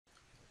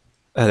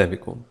أهلا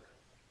بكم.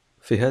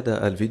 في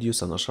هذا الفيديو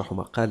سنشرح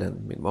مقالا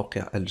من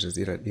موقع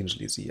الجزيرة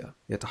الإنجليزية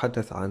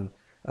يتحدث عن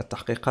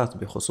التحقيقات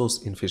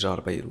بخصوص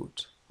انفجار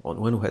بيروت.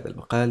 عنوان هذا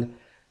المقال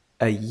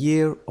A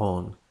year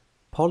on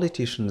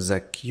politicians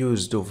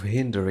accused of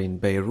hindering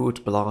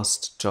Beirut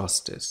blast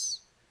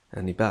justice.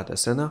 يعني بعد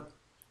سنة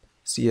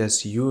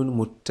سياسيون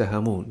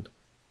متهمون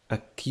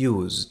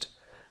accused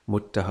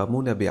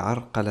متهمون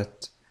بعرقلة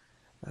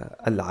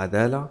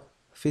العدالة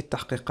في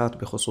التحقيقات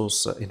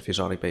بخصوص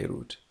انفجار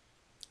بيروت.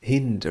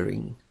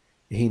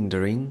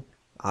 hindering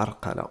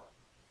عرقلة.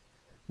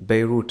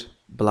 بيروت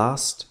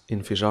blast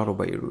انفجار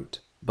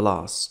بيروت.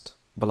 blast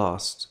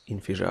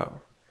انفجار.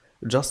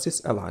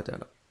 justice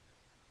العدالة.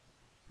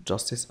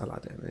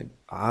 يعني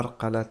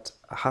عرقلة،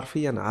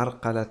 حرفيا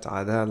عرقلة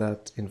عدالة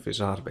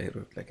انفجار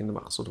بيروت، لكن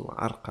مقصوده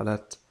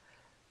عرقلة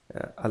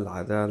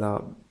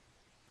العدالة،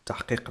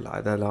 تحقيق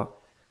العدالة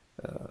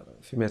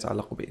فيما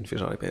يتعلق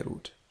بانفجار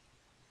بيروت.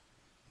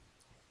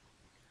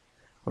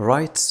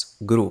 Rights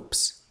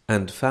groups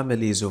and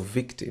families of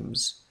victims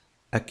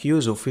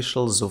accuse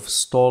officials of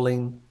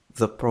stalling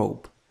the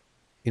probe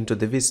into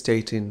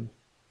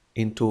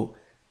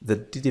the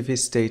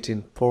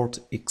devastating port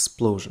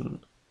explosion.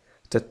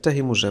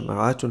 تتهم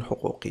جماعات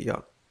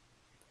حقوقية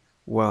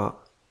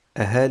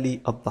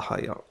وأهالي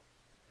الضحايا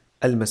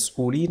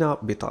المسؤولين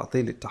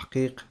بتعطيل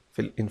التحقيق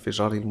في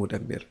الانفجار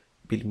المدمر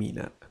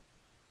بالميناء.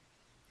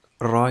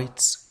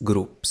 Rights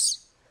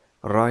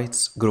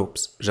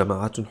groups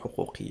جماعات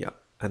حقوقية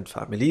and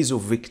families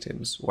of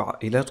victims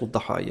وعائلات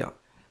الضحايا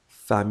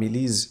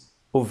families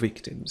of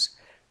victims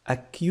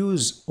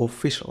accuse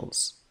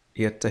officials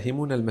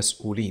يتهمون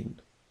المسؤولين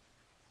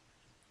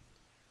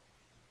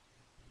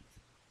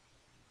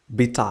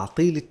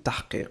بتعطيل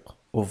التحقيق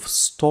of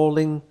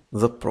stalling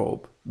the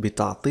probe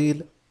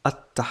بتعطيل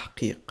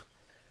التحقيق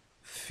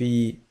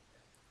في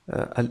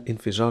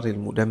الانفجار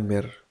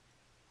المدمر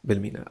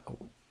بالميناء أو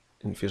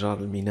انفجار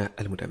الميناء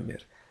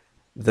المدمر.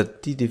 the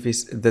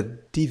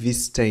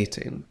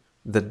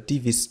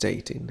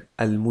devastating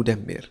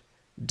المدمر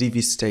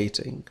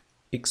devastating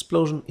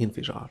explosion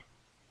انفجار.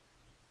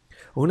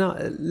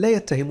 هنا لا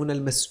يتهمون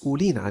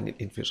المسؤولين عن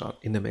الانفجار،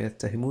 إنما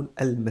يتهمون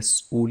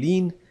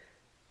المسؤولين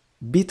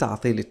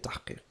بتعطيل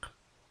التحقيق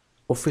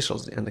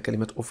officials، لأن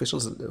كلمة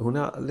officials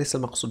هنا ليس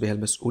المقصود بها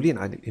المسؤولين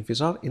عن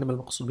الانفجار، إنما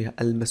المقصود بها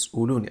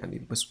المسؤولون، يعني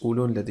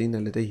المسؤولون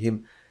الذين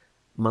لديهم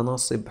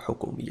مناصب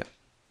حكومية،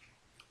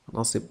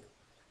 مناصب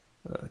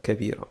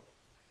كبيرة.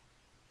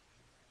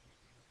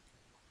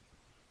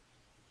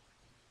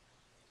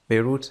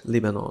 Beirut,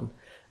 Lebanon.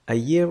 A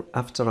year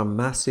after a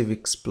massive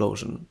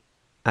explosion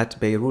at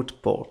Beirut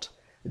port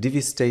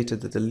devastated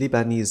the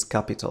Lebanese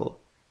capital,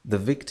 the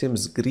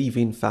victims'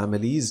 grieving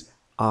families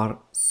are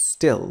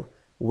still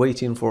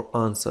waiting for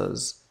answers,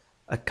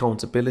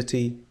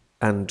 accountability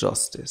and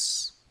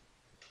justice.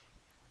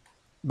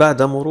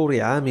 بعد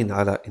مرور عام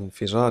على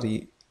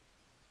انفجار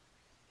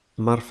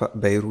مرفأ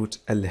بيروت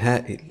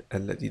الهائل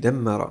الذي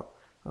دمر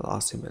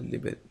العاصمة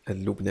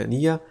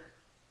اللبنانية،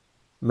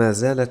 ما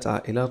زالت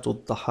عائلات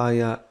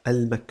الضحايا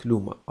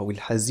المكلومة أو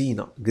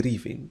الحزينة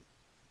grieving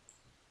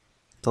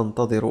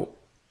تنتظر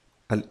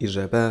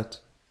الإجابات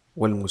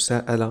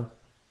والمساءلة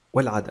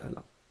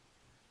والعدالة.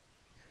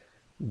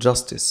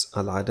 justice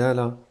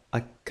العدالة،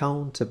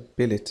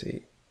 accountability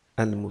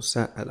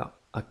المساءلة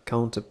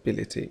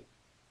accountability،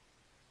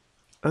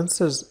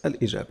 answers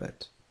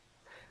الإجابات.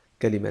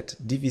 كلمة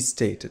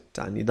devastated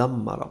تعني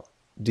دمر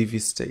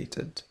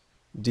devastated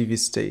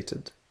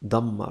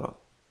دمر.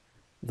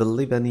 the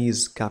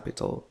Lebanese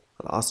capital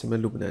العاصمة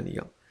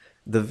اللبنانية.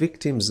 the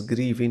victims'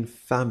 grieving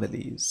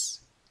families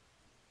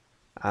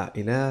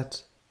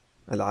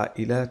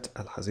العائلات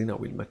الحزينة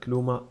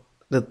والمكلومة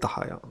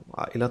للضحايا،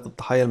 عائلات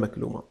الضحايا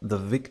المكلومة. the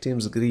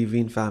victims'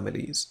 grieving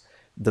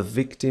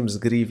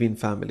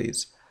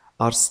families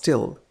are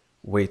still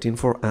waiting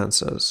for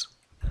answers.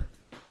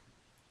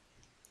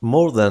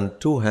 More than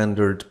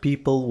 200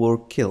 people were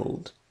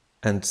killed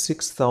and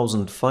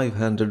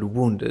 6,500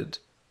 wounded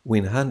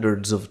when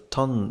hundreds of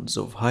tons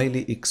of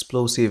highly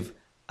explosive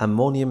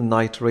ammonium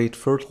nitrate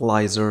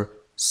fertilizer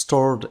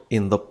stored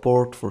in the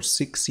port for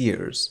 6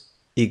 years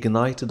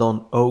ignited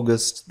on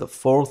August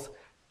 4th,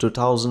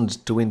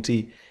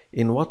 2020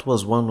 in what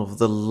was one of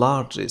the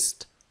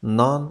largest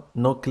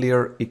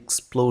non-nuclear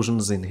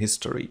explosions in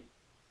history.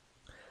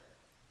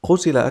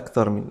 قتل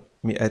أكثر من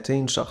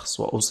 200 شخص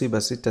وأصيب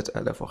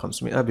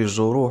 6500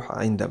 بالجروح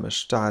عندما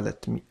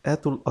اشتعلت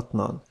مئات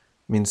الأطنان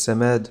من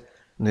سماد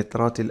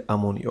نترات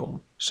الأمونيوم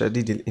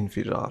شديد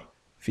الانفجار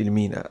في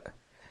الميناء،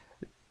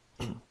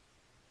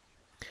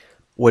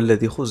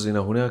 والذي خزن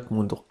هناك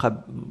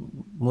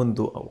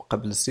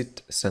قبل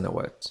 6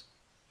 سنوات،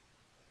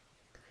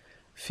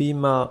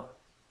 فيما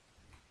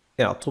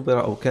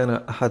اعتبر أو كان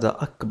أحد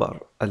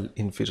أكبر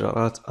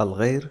الانفجارات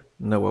الغير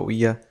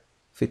نووية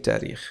في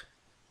التاريخ.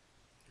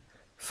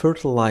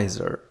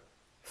 fertilizer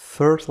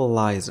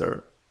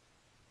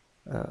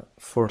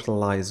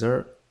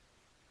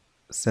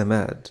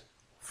سماد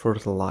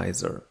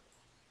fertilizer.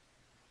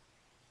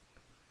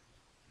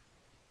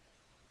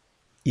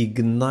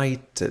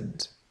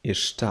 ignited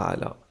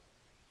اشتعل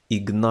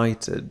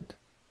ignited,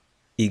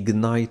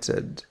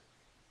 ignited,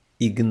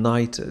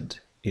 ignited,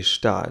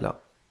 اشتعل.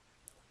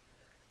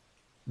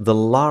 The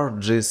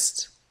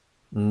largest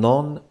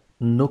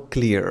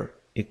non-nuclear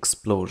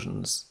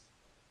explosions.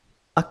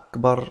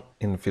 أكبر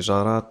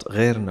انفجارات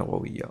غير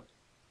نووية.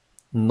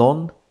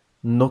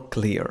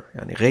 non-nuclear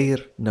يعني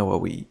غير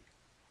نووي.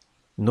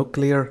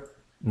 nuclear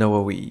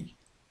نووي.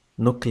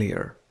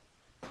 nuclear.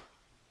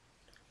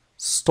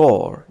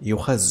 store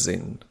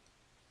يخزن.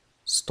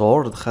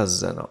 stored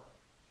خزن.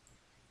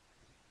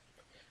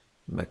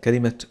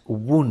 كلمة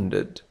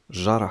wounded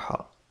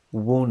جرح.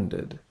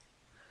 wounded.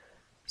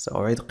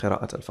 سأعيد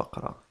قراءة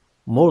الفقرة.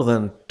 More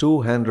than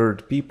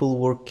 200 people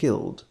were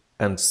killed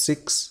and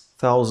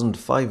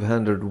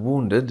 6,500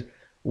 wounded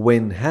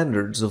when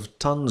hundreds of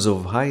tons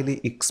of highly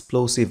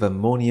explosive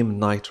ammonium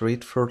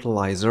nitrate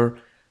fertilizer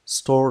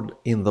stored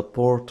in the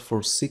port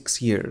for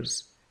 6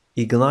 years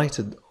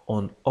ignited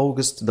on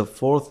August the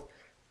 4th,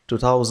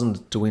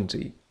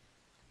 2020,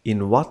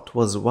 in what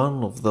was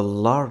one of the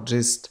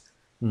largest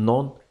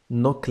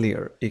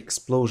non-nuclear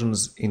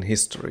explosions in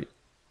history.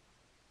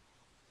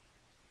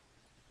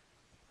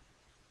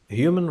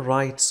 Human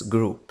rights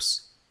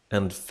groups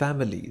and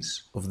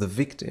families of the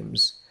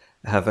victims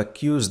have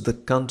accused the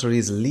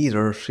country's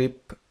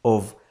leadership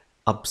of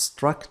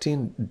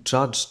obstructing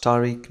Judge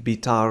Tariq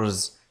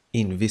Bitar's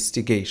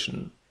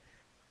investigation,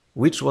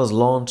 which was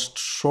launched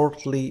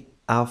shortly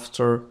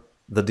after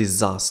the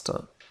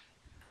disaster.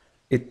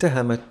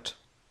 اتهمت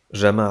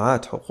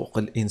جماعات حقوق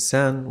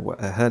الإنسان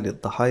وأهالي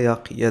الضحايا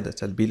قيادة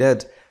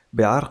البلاد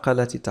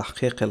بعرقلة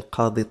تحقيق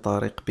القاضي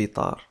طارق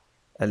بيطار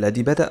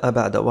الذي بدأ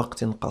بعد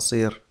وقت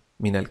قصير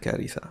من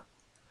الكارثة.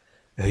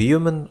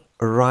 Human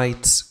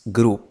rights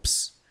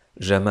groups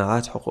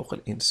جماعات حقوق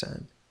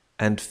الإنسان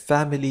and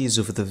families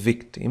of the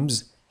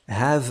victims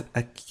have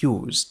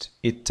accused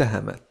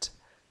اتهمت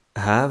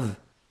have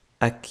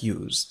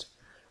accused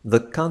the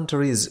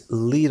country's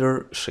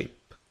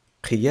leadership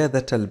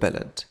قيادة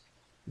البلد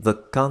the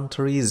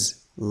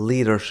country's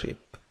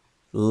leadership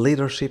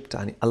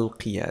تعني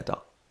القيادة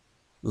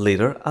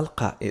leader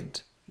القائد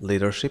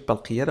leadership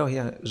القيادة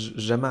وهي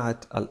جماعة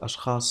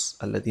الأشخاص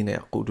الذين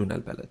يقودون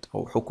البلد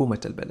أو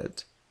حكومة البلد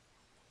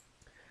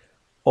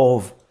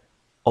of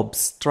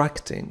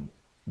obstructing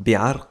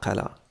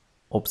بعرقلة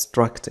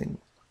obstructing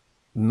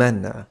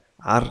منع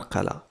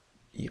عرقلة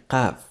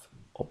إيقاف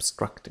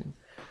obstructing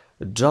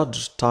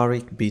Judge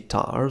Tariq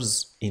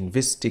Bitar's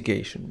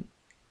investigation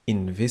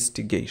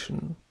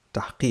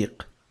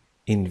تحقيق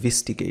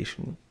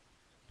investigation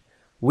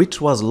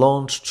which was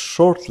launched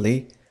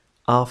shortly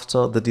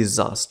after the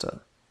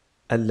disaster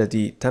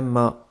الذي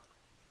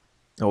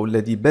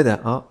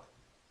بدأ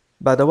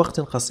بعد وقت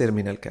قصير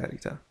من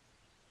الكارثة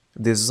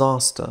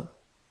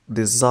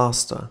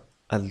disaster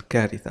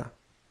الكارثة.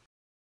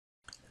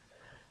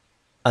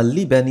 A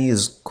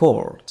Lebanese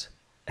court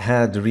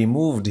had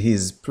removed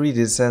his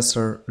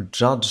predecessor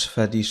Judge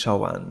Fadi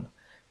Shawan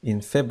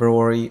in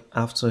February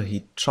after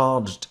he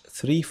charged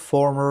 3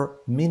 former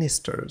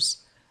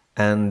ministers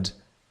and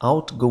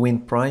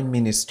outgoing Prime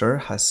Minister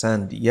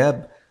Hassan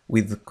Diab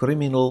with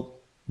criminal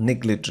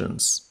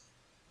negligence.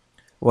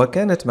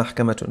 وكانت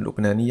محكمة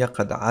لبنانية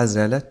قد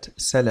عزلت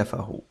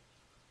سلفه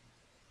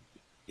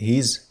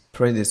his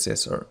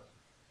predecessor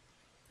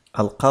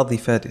القاضي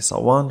فادي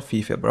صوان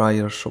في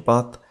فبراير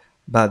شباط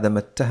بعدما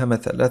اتهم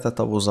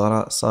 3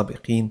 وزراء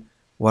سابقين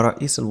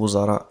ورئيس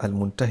الوزراء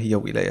المنتهية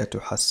ولايته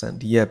حسان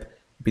دياب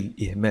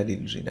بالإهمال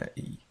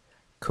الجنائي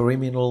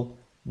criminal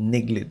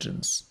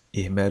negligence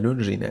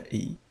إهمال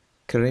جنائي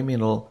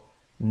criminal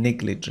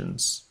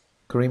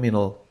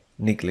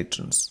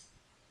negligence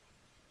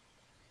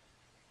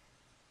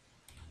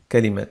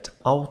كلمة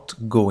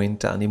outgoing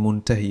تعني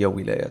منتهية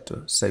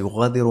ولايته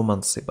سيغادر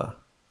منصبه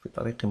في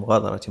طريق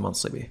مغادرة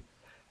منصبه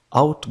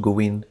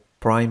outgoing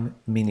prime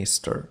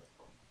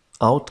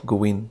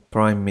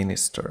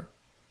minister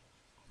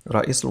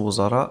رئيس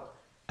الوزراء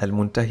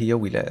المنتهية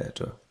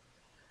ولايته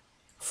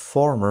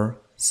former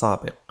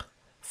سابق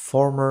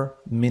former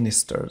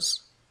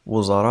ministers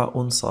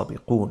وزراء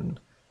سابقون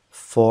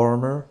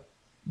former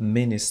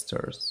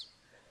ministers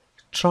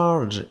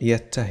charge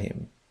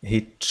يتهم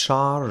he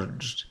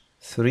charged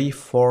 3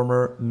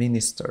 former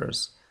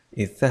ministers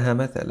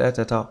اتهم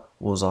 3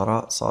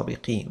 وزراء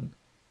سابقين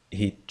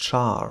he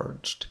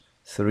charged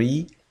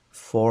 3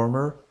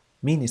 former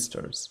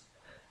ministers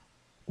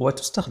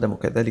وتستخدم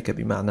كذلك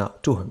بمعنى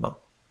تهمة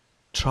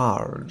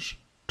charge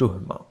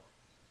تهمة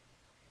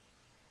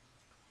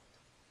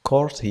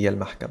court هي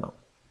المحكمة.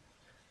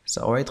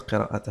 سأعيد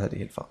قراءة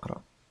هذه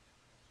الفقرة.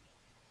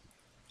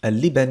 A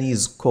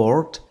Lebanese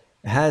court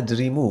had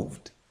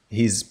removed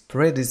his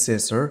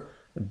predecessor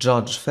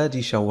Judge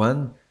Fadi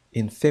Shawan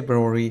in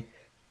February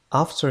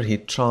after he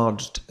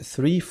charged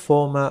 3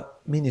 former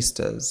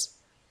ministers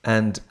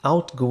and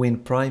outgoing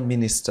Prime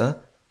Minister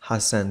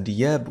Hassan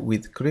Diab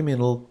with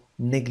criminal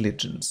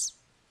negligence.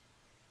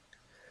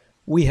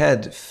 We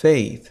had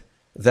faith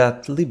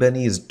that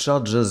Lebanese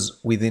judges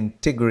with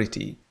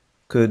integrity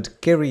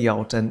could carry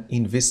out an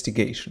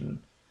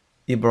investigation.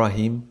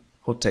 Ibrahim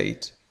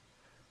Hotait,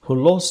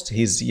 who lost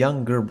his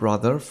younger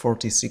brother,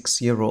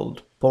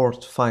 46-year-old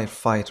port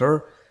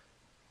firefighter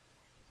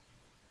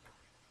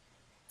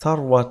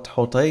ثروت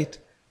حطيت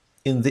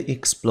in the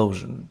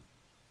explosion.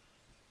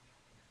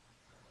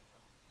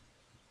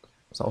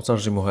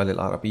 سأترجمها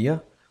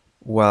للعربية.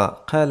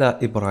 وقال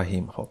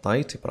إبراهيم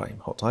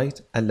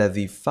حطيت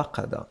الذي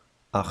فقد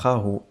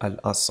أخاه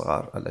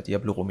الأصغر الذي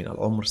يبلغ من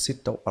العمر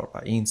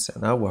 46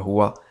 سنة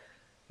وهو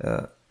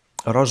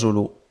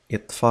رجل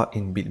إطفاء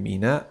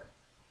بالميناء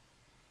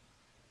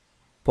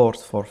port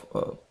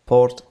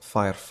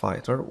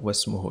firefighter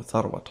واسمه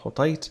ثروت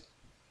حطيت.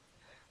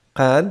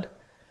 قال: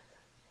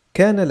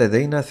 كان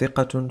لدينا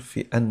ثقة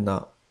في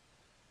أن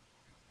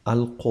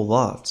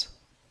القضاة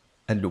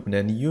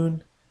اللبنانيون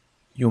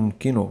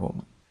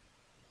يمكنهم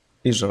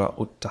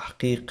إجراء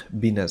التحقيق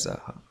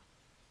بنزاهة.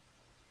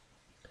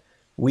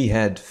 We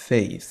had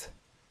faith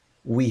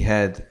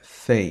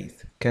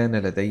كان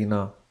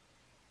لدينا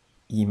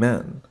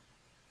إيمان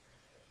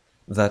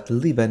that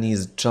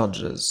Lebanese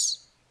judges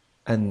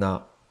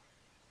أن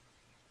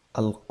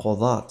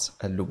القضاة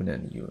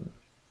اللبنانيون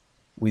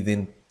with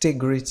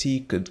integrity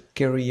could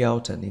carry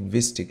out an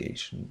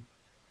investigation.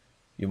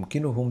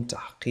 يمكنهم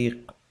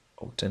تحقيق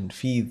أو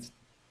تنفيذ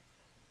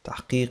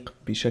تحقيق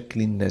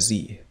بشكل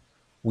نزيه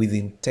with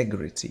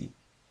integrity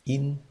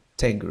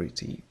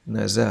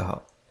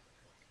نزاهة.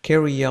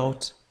 carry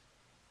out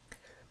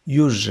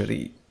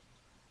يجري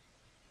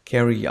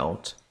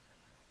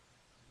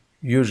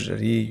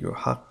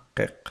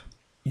يحقق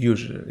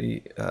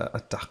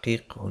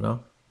التحقيق هنا.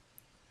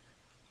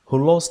 who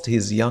lost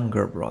his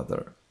younger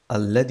brother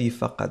الذي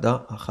فقد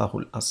أخاه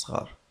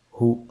الأصغر.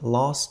 who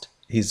lost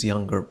his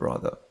younger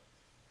brother.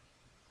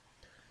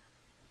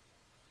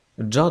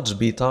 Judge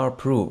Bitar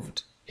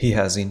proved he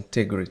has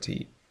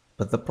integrity,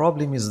 but the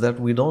problem is that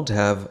we don't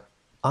have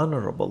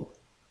honorable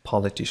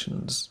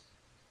politicians.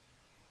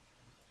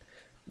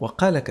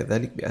 وقال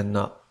كذلك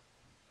بأن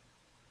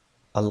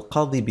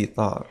القاضي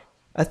بيطار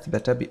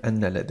أثبت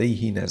بأن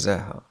لديه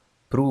نزاهة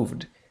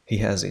proved he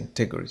has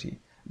integrity،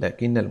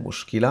 لكن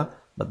المشكلة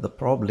but the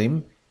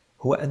problem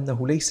هو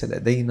أنه ليس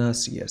لدينا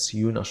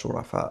سياسيون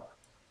شرفاء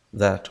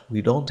that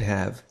we don't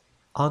have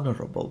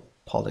honorable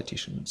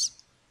politicians.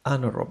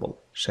 honorable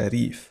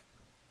شريف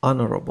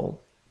honorable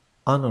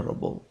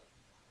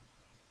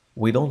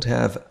we don't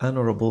have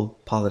honorable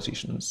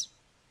politicians.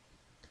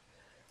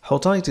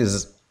 Hotite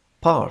is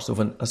part of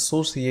an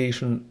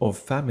association of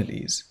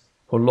families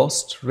who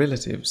lost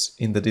relatives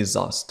in the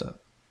disaster.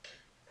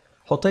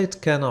 حطيت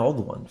كان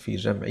عضواً في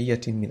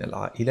جمعية من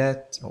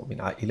العائلات أو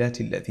من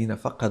عائلات الذين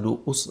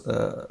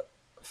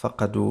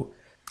فقدوا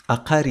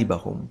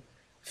أقاربهم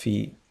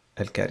في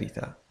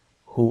الكارثة.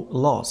 who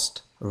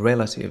lost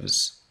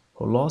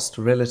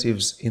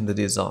relatives in the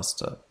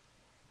disaster.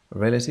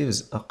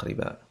 relatives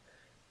أقرباء.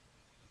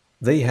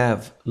 They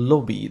have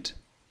lobbied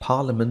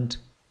Parliament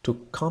to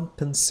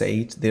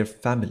compensate their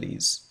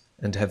families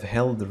and have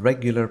held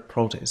regular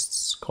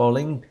protests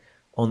calling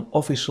on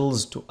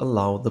officials to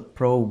allow the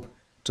probe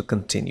to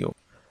continue.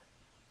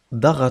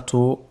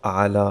 ضغطوا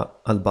على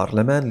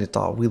البرلمان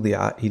لتعويض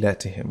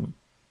عائلاتهم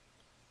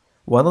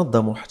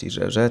ونظموا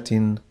احتجاجات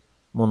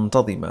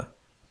منتظمة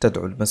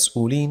تدعو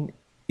المسؤولين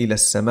إلى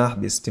السماح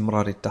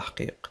باستمرار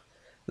التحقيق.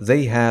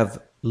 They have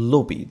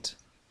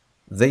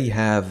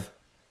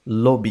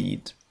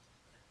lobbied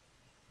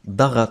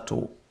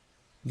ضغطوا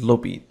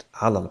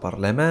على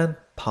البرلمان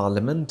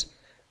Parliament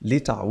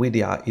لتعويض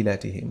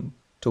عائلاتهم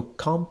to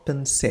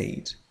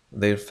compensate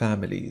their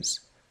families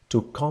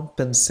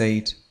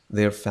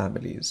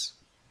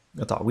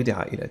لتعويض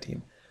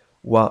عائلاتهم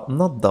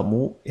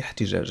ونظموا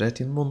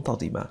احتجاجات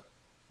منتظمة.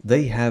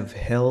 They have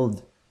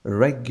held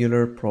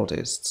regular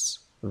protests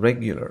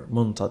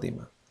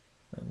منتظمة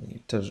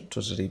يعني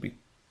تجري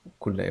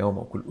كل يوم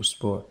أو كل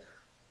أسبوع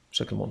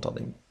بشكل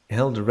منتظم.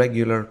 held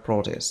regular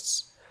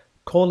protests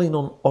calling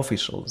on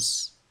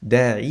officials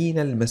داعين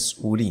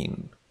المسؤولين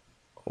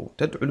أو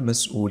تدعو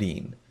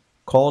المسؤولين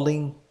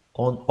calling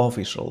on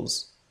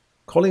officials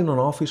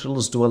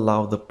to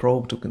allow the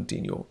probe to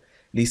continue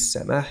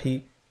للسماح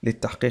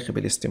للتحقيق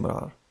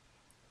بالاستمرار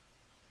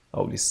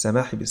أو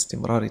للسماح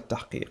باستمرار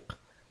التحقيق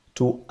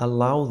to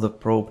allow the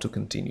probe to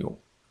continue.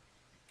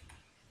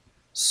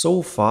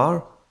 So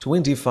far,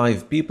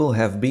 25 people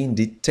have been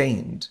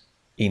detained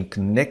in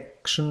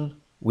connection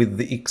with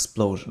the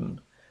explosion,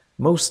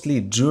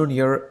 mostly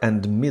junior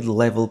and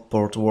mid-level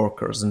port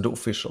workers and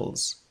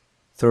officials.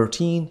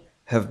 13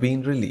 have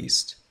been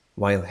released,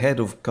 while head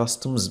of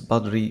customs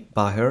Badri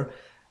Baher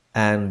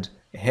and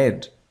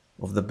head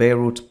of the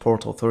Beirut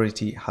Port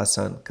Authority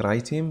Hassan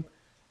Kraitim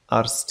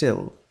are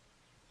still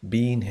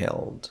being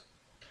held.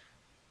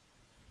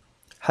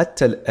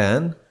 حتى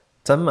الآن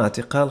تم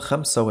اعتقال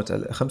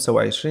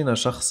 25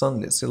 شخصا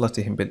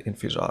لصلتهم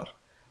بالانفجار،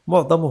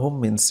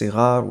 معظمهم من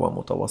صغار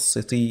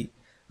ومتوسطي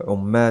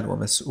عمال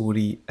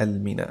ومسؤولي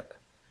الميناء،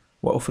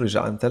 وأفرج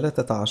عن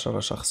 13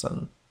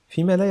 شخصا،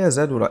 فيما لا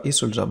يزال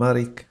رئيس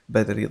الجمارك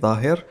بدري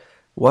ظاهر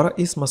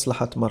ورئيس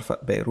مصلحة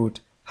مرفأ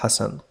بيروت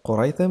حسن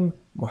قريثم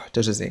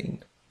محتجزين.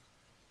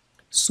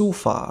 So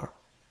far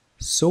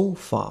So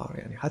far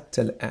يعني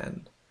حتى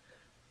الآن.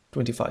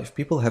 25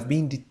 people have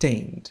been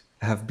detained.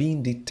 Have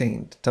been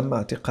detained. تم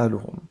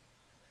اعتقالهم.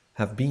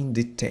 Have been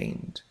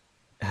detained.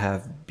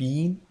 Have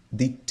been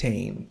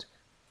detained.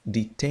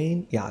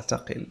 Detain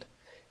يعتقل.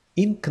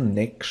 In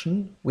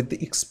connection with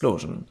the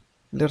explosion.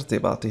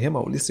 لارتباطهم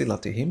أو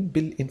لصلتهم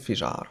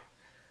بالانفجار.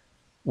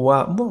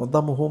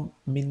 ومعظمهم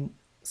من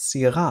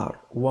صغار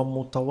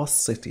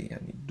ومتوسطي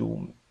يعني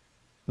ذو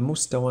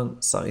مستوى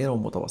صغير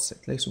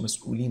ومتوسط، ليسوا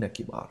مسؤولين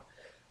كبار.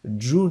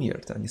 junior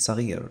يعني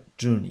صغير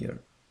junior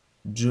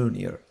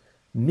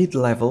mid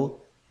level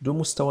ذو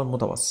مستوى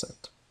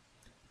متوسط.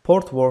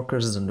 port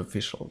workers and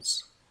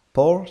officials.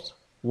 port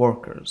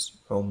workers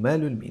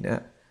عمال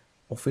الميناء.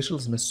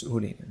 officials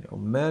مسؤولين يعني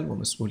عمال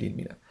ومسؤولي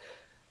الميناء.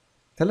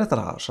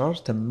 13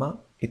 تم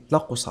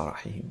إطلاق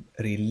سراحهم.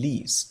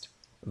 released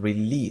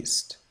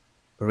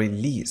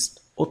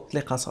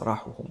أطلق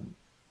سراحهم.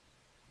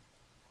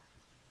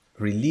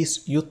 release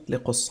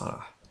يطلق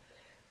السراح.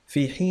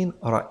 في حين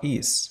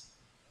رئيس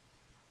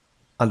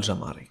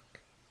الجمارك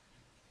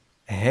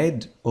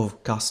head of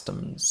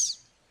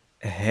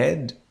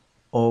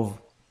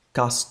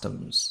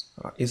customs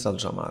رئيس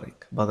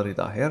الجمارك بدر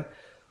ظاهر.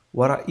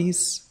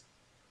 ورئيس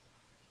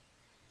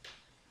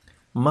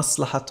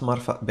مصلحة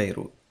مرفأ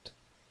بيروت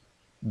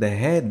the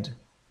head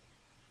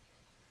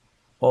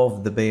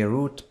of the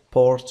Beirut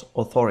Port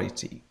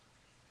Authority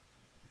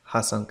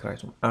حسن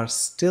كرايتون are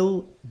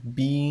still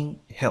being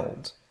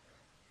held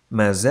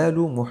ما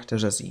زالوا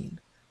محتجزين.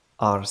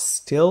 are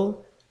still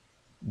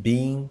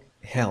being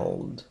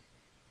held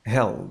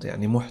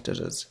يعني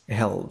محتجز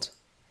held.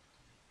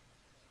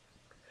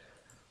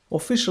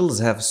 Officials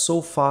have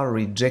so far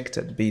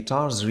rejected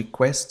Beitar's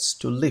requests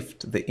to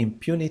lift the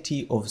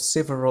impunity of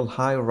several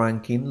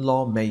high-ranking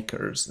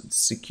lawmakers and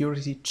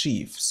security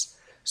chiefs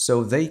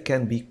so they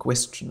can be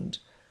questioned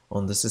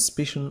on the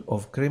suspicion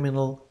of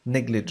criminal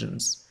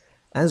negligence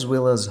as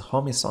well as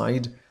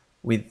homicide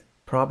with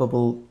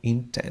probable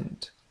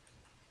intent.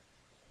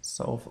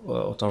 سوف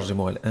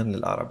أترجمها الآن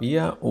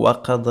للعربية.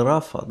 وقد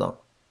رفض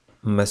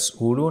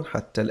مسؤولون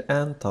حتى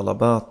الآن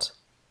طلبات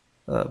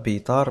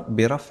بيطار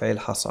برفع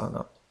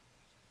الحصانة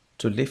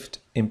to lift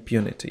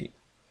impunity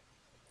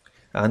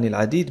عن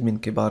العديد من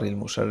كبار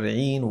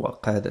المشرعين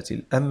وقادة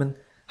الأمن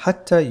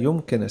حتى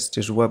يمكن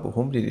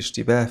استجوابهم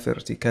للاشتباه في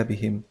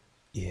ارتكابهم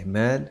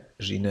إهمال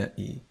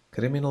جنائي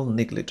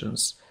criminal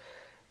negligence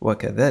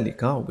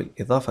وكذلك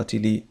وبالإضافة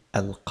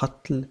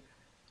للقتل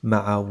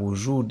مع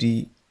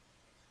وجود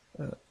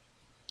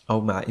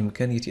أو مع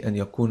إمكانية أن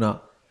يكون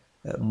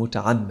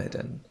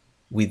متعمدا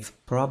with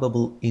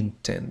probable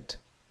intent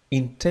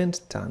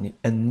تعني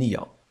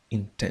النية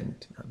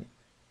intent يعني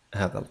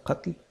هذا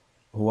القتل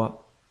هو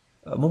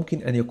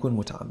ممكن أن يكون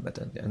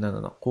متعمدا لأننا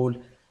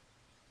نقول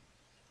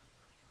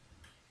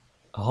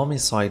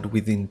homicide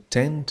with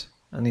intent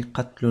يعني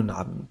قتل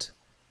عمد.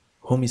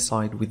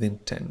 homicide with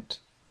intent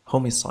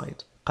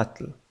homicide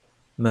قتل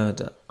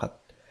ماذا قتل.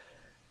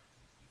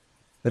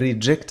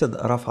 rejected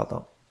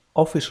رفض.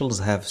 officials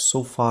have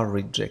so far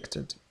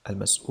rejected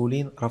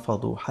المسؤولين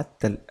رفضوا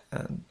حتى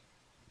الآن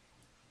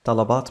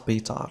طلبات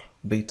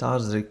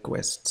بيطار's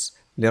requests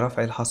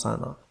لرفع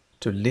الحصانة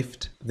to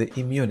lift the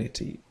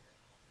immunity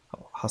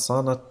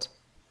حصانة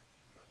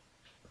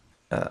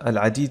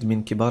العديد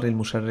من كبار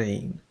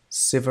المشرعين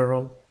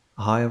several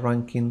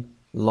high-ranking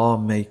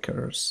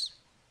lawmakers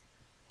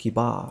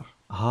كبار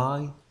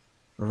high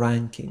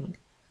ranking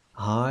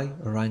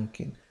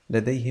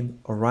لديهم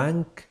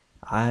rank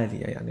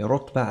عالية يعني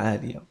رتبة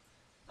عالية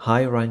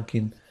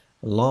high-ranking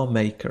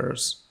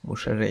lawmakers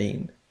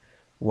مشرعين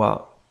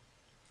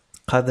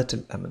وقادة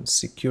الأمن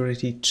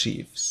security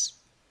chiefs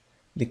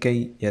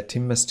لكي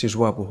يتم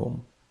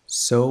استجوابهم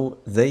so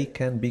they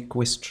can be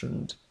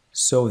questioned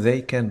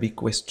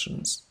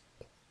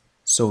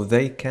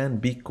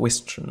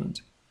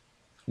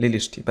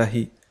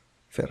للاشتباه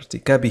في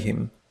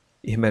ارتكابهم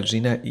إهمال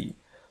جنائي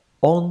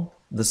on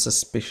the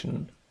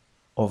suspicion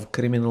of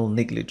criminal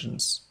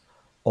negligence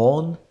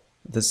on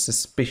the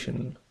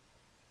suspicion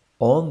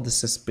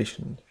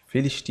في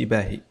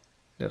الاشتباه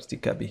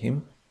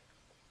لارتكابهم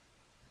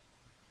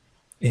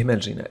إهمال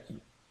جنائي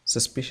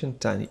suspicion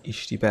تعني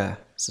اشتباه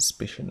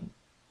suspicion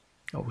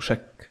أو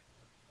شك.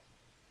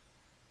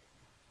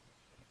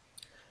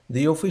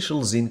 The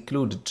officials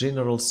include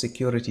General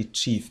Security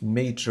Chief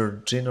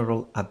Major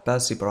General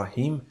Abbas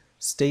Ibrahim,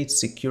 State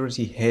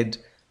Security Head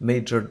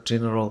Major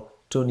General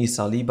Tony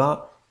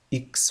Saliba,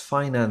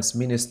 ex-Finance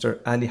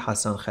Minister Ali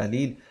Hassan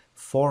Khalil,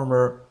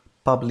 former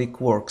Public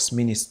Works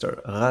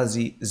Minister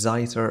Ghazi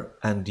Zaiter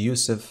and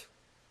Yusuf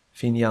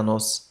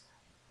Finyanos,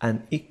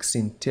 and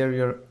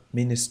ex-Interior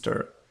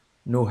Minister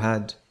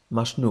Nuhad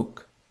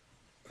Mashnouk.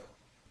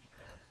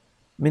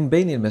 من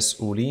بين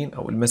المسؤولين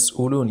أو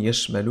المسؤولون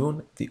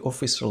يشملون the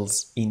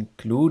officials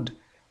include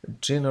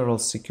General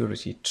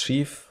Security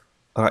Chief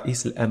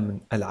رئيس الأمن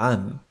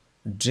العام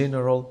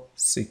General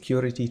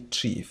Security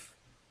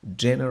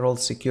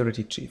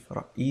Chief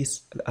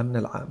رئيس الأمن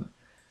العام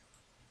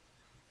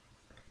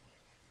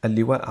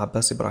اللواء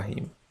عباس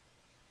إبراهيم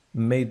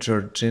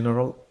Major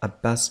General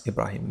Abbas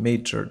Ibrahim.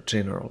 Major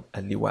General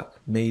اللواء.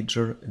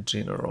 Major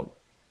General.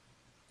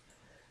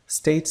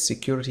 State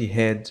Security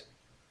Head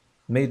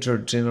Major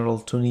General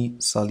توني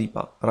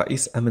صليبة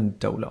رئيس أمن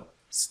الدولة.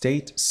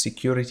 State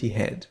Security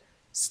Head.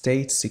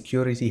 State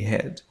Security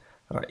Head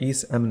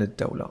رئيس أمن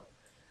الدولة.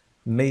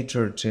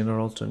 Major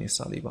General توني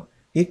صليبة.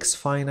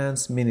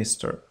 Ex-Finance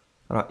Minister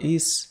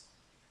رئيس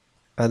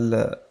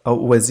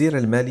أو وزير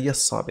المالية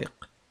السابق.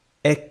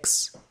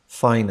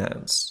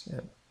 Ex-Finance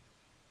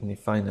يعني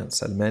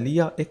Finance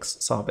المالية Ex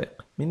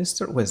سابق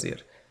Minister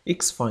وزير.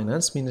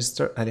 Ex-Finance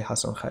Minister علي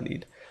حسن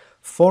خليل.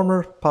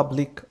 Former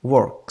Public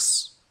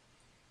Works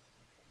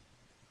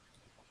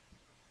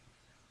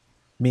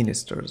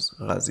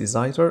Ministers غازي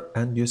زايتر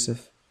and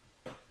يوسف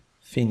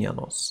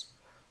فينيانوس.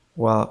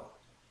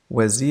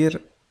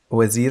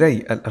 وزيري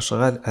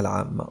الأشغال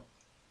العامة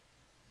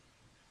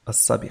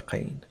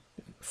السابقين.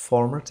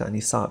 Former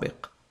تعني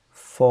سابق.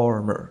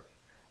 Former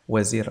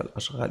وزير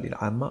الأشغال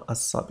العامة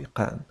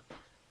السابقان.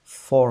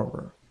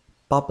 Former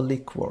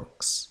Public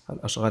Works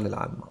الأشغال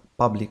العامة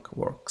Public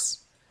Works.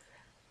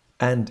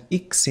 And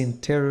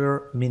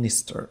ex-Interior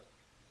Minister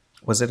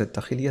وزير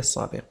الداخلية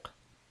السابق.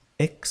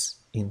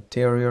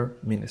 Ex-Interior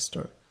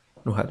Minister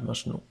نهاد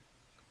مشنو.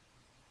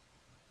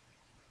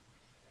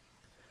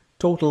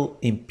 Total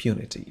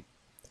impunity.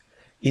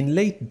 In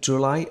late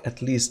July,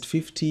 at least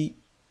 50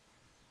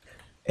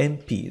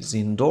 MPs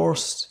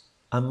endorsed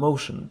a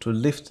motion to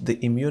lift the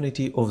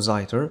immunity of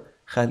Zaiter,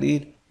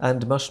 Khalil,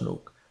 and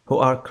Mashnouk, who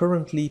are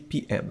currently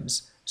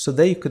PMs, so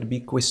they could be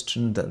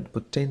questioned and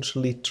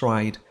potentially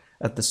tried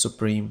at the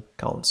Supreme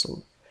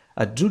Council,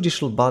 a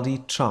judicial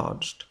body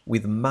charged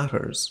with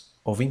matters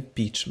of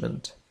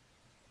impeachment.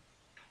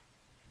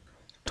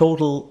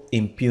 Total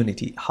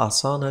impunity.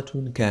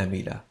 حصانة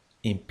كاملة.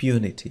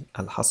 Impunity.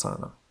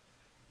 الحصانة.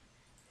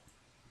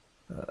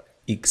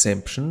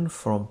 Exemption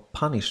from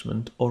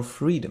punishment or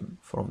freedom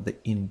from the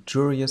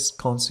injurious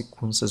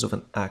consequences of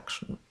an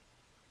action.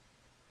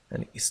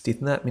 يعني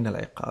استثناء من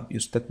العقاب.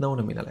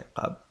 يستثنون من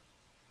العقاب.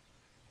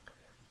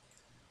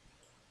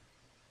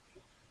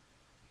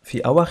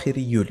 في أواخر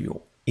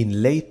يوليو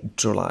in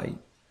late July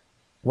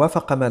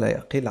وافق ما لا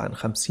يقل عن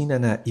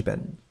 50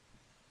 نائبا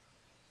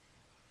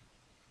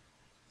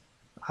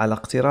على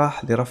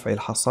اقتراح لرفع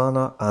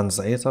الحصانة عن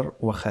زعيتر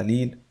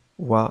وخليل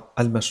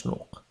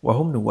والمشنوق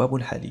وهم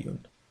نواب حاليون.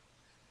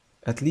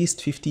 At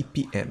least 50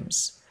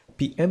 PMs.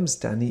 PMs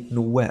تعني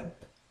نواب.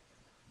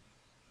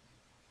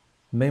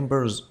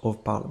 Members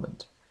of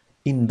Parliament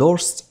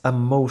endorsed a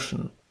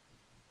motion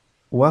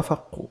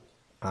وافقوا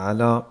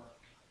على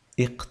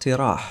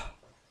اقتراح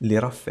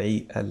لرفع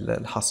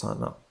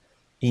الحصانة.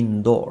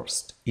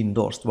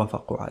 endorsed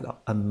وافقوا على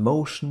a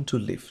motion to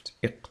lift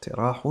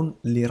اقتراح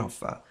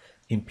لرفع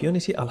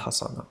impunity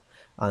الحصانة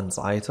عن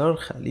زعيتر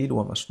خليل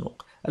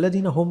ومشنوق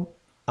الذين هم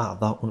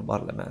أعضاء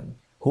البرلمان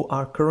who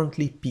are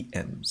currently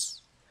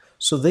PMs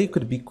so they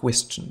could be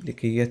questioned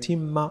لكي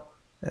يتم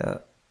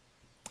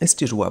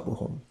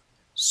استجوابهم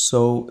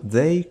so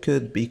they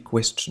could be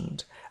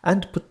questioned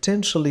and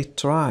potentially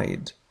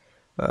tried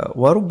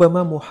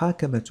وربما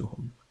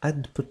محاكمتهم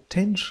and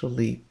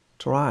potentially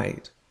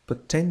tried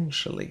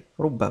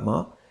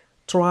ربما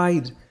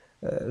tried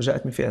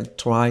جاءت من فعل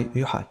try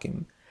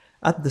يحاكم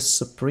at the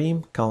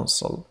Supreme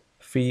Council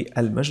في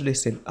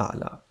المجلس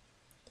الأعلى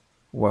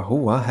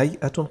وهو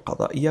هيئة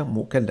قضائية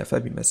مكلفة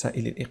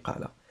بمسائل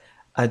الإقالة.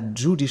 A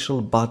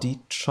judicial body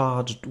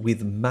charged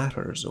with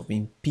matters of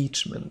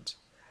impeachment.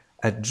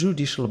 A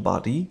judicial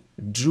body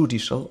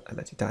judicial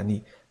التي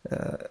تعني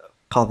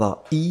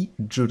قضائي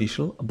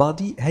judicial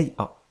body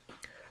هيئة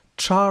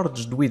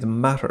charged with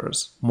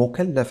matters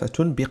مكلفة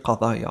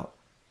بقضايا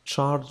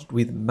charged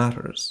with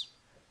matters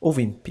of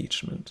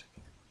impeachment.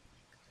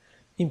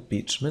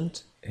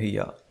 Impeachment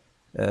هي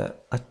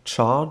a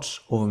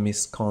charge of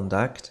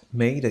misconduct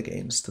made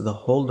against the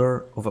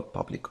holder of a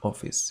public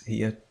office.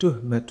 هي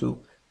تهمة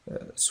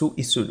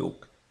سوء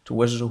سلوك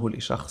توجه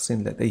لشخص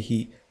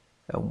لديه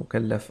أو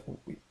مكلف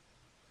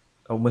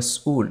أو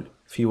مسؤول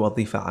في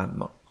وظيفة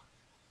عامة.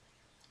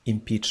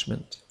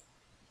 Impeachment.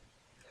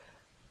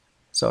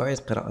 سأعيد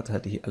قراءة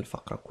هذه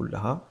الفقرة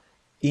كلها.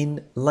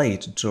 In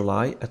late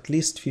July, at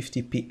least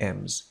 50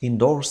 PMs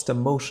endorsed a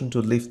motion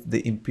to lift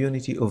the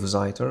impunity of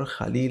Zaiter,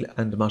 Khalil,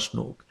 and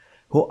Mashnouk,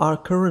 who are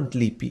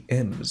currently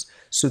PMs,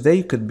 so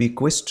they could be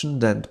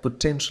questioned and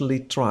potentially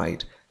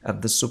tried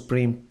at the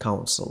Supreme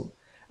Council,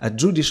 a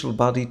judicial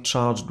body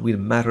charged with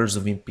matters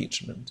of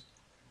impeachment.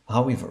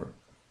 However,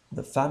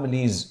 the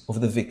families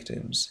of the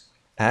victims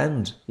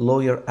and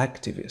lawyer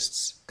activists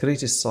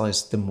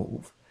criticized the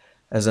move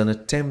as an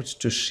attempt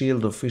to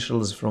shield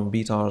officials from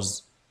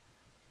Bitar's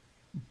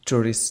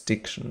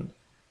jurisdiction,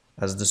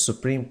 as the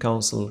Supreme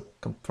Council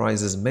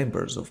comprises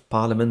members of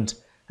Parliament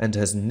and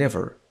has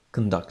never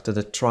conducted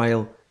a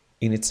trial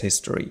in its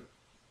history.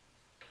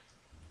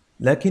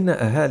 لكن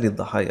أهالي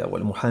الضحايا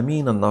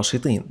والمحامين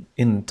الناشطين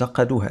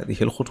انتقدوا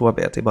هذه الخطوة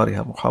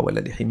باعتبارها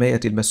محاولة لحماية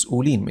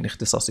المسؤولين من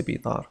اختصاص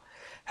بيطار،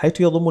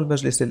 حيث يضم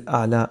المجلس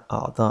الأعلى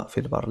أعضاء في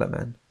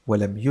البرلمان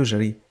ولم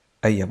يجري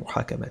أي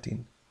محاكمة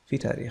في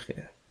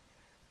تاريخه.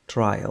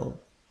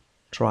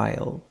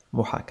 trial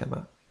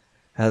محاكمة.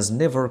 has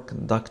never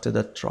conducted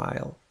a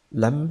trial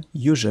لم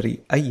يجري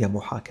أي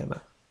محاكمة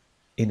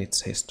in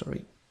its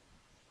history.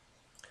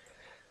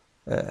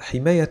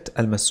 حماية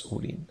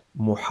المسؤولين،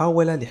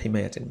 محاولة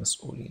لحماية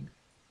المسؤولين.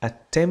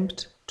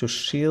 attempt to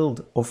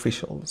shield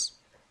officials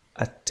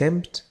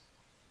attempt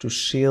to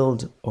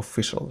shield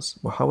officials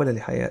محاولة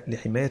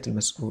لحماية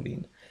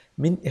المسؤولين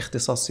من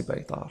اختصاص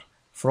بيطار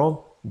from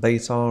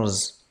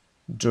بيطار's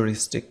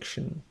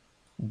jurisdiction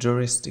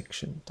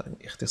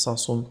يعني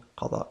اختصاص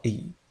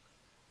قضائي.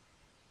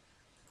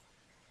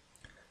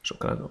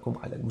 شكرا لكم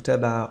على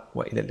المتابعة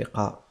وإلى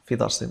اللقاء في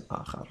درس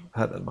آخر.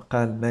 هذا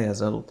المقال ما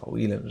يزال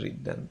طويلا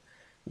جدا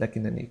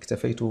لكنني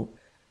اكتفيت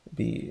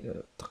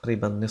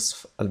بتقريبا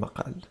نصف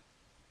المقال.